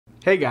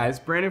Hey guys,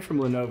 Brandon from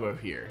Lenovo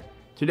here.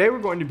 Today we're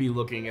going to be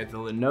looking at the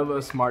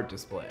Lenovo Smart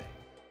Display.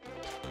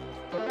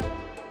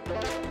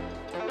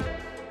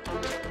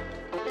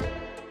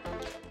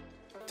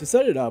 To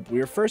set it up,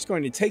 we are first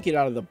going to take it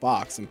out of the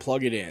box and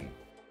plug it in.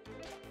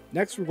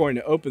 Next, we're going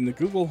to open the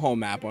Google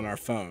Home app on our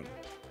phone.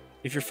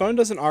 If your phone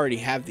doesn't already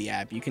have the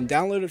app, you can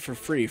download it for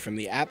free from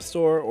the App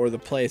Store or the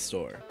Play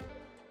Store.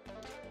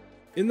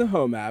 In the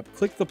Home app,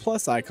 click the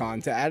plus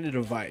icon to add a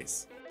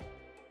device.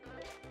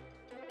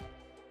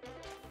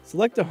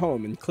 Select a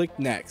home and click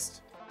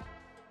Next.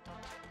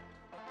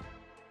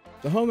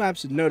 The Home app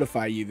should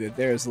notify you that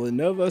there is a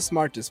Lenovo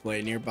Smart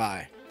Display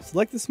nearby.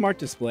 Select the Smart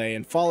Display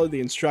and follow the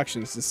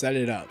instructions to set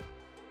it up.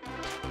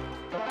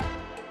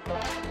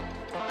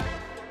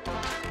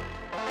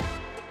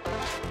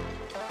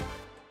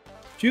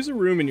 Choose a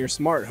room in your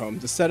smart home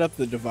to set up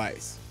the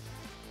device.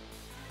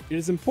 It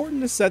is important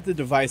to set the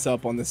device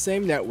up on the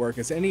same network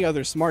as any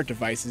other smart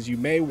devices you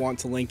may want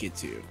to link it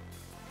to.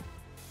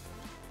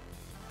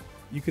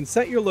 You can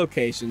set your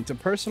location to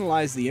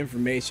personalize the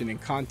information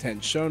and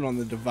content shown on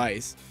the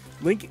device,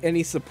 link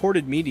any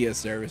supported media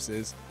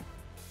services,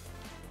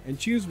 and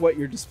choose what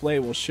your display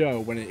will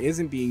show when it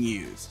isn't being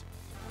used.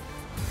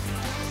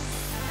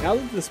 Now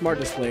that the Smart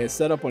Display is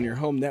set up on your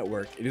home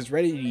network, it is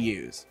ready to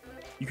use.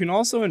 You can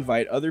also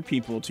invite other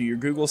people to your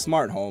Google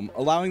Smart Home,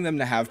 allowing them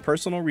to have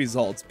personal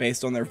results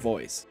based on their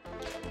voice.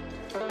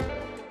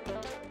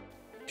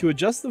 To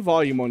adjust the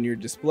volume on your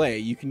display,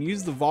 you can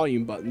use the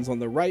volume buttons on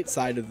the right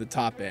side of the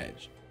top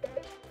edge.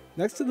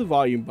 Next to the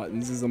volume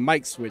buttons is a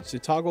mic switch to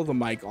toggle the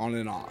mic on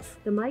and off.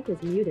 The mic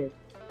is muted.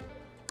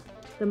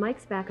 The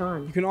mic's back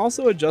on. You can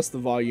also adjust the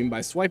volume by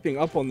swiping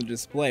up on the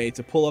display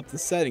to pull up the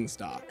settings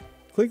dock.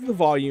 Click the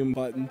volume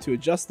button to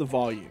adjust the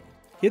volume.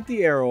 Hit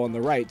the arrow on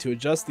the right to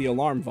adjust the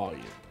alarm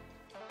volume.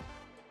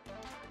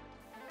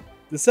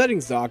 The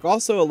settings dock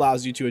also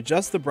allows you to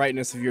adjust the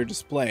brightness of your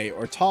display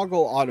or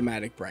toggle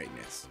automatic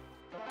brightness.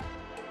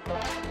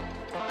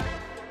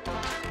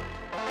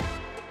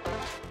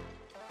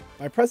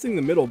 By pressing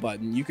the middle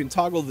button, you can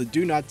toggle the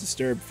Do Not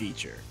Disturb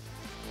feature.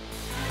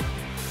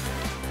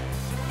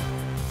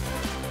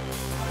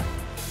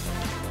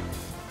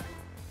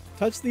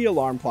 Touch the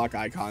alarm clock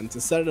icon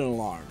to set an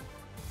alarm.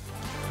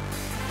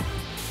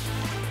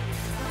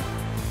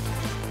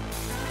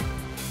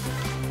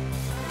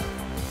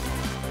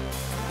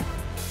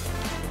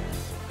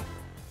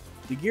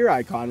 The gear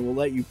icon will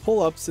let you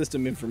pull up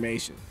system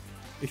information.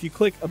 If you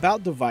click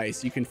About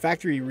Device, you can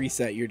factory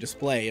reset your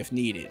display if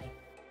needed.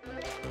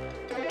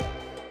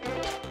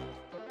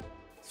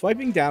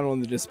 Swiping down on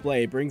the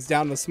display brings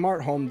down the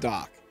Smart Home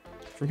dock.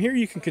 From here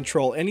you can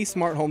control any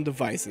smart home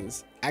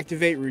devices,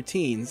 activate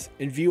routines,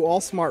 and view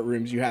all smart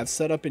rooms you have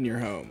set up in your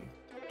home.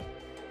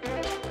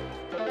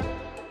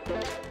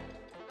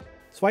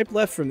 Swipe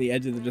left from the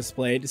edge of the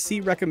display to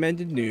see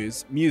recommended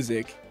news,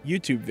 music,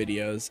 YouTube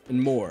videos,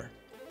 and more.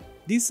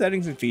 These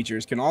settings and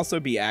features can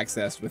also be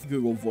accessed with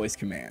Google voice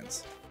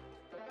commands.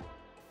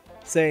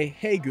 Say,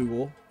 "Hey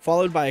Google,"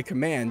 followed by a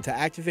command to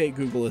activate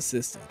Google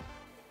Assistant.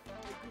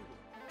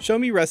 Show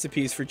me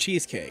recipes for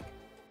cheesecake.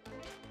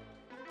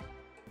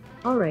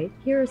 Alright,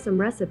 here are some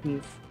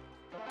recipes.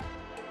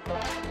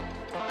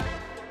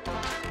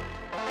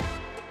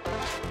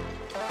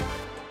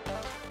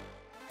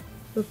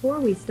 Before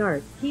we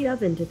start, heat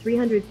oven to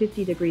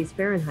 350 degrees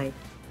Fahrenheit.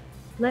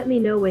 Let me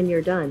know when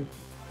you're done.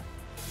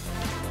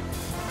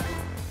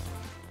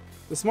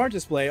 The Smart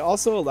Display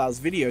also allows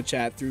video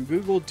chat through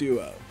Google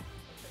Duo.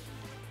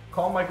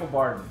 Call Michael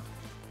Barden.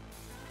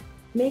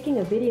 Making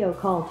a video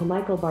call to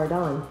Michael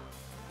Bardon.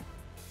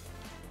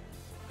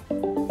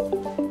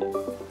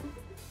 Oh,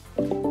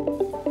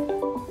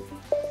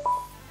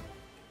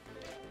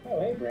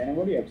 hey Brandon,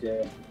 what are you up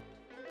to? Okay,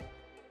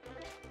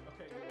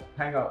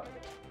 hang up.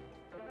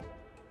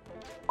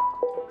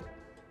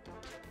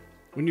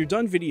 When you're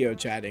done video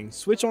chatting,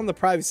 switch on the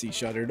privacy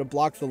shutter to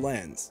block the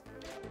lens.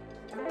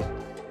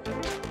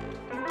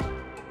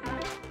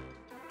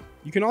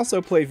 You can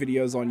also play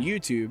videos on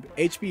YouTube,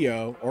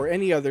 HBO, or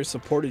any other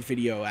supported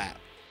video app.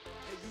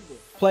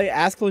 Play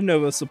Ask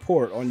Lenovo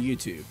Support on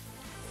YouTube.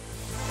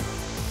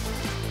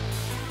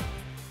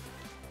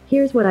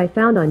 Here's what I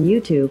found on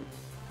YouTube.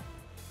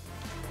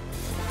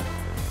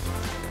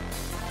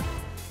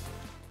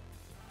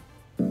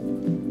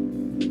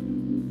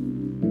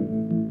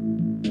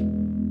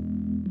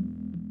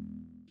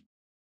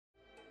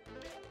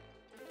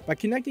 By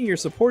connecting your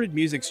supported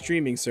music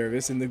streaming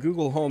service in the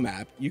Google Home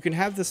app, you can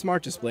have the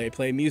Smart Display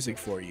play music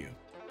for you.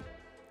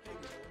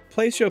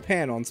 Play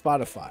Chopin on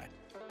Spotify.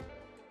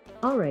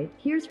 Alright,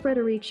 here's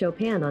Frédéric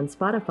Chopin on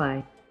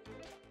Spotify.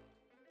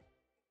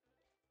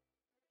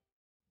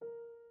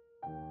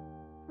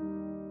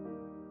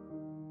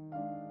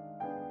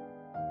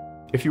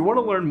 If you want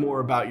to learn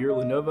more about your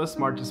Lenovo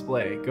Smart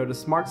Display, go to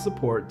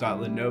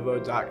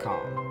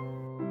smartsupport.lenovo.com.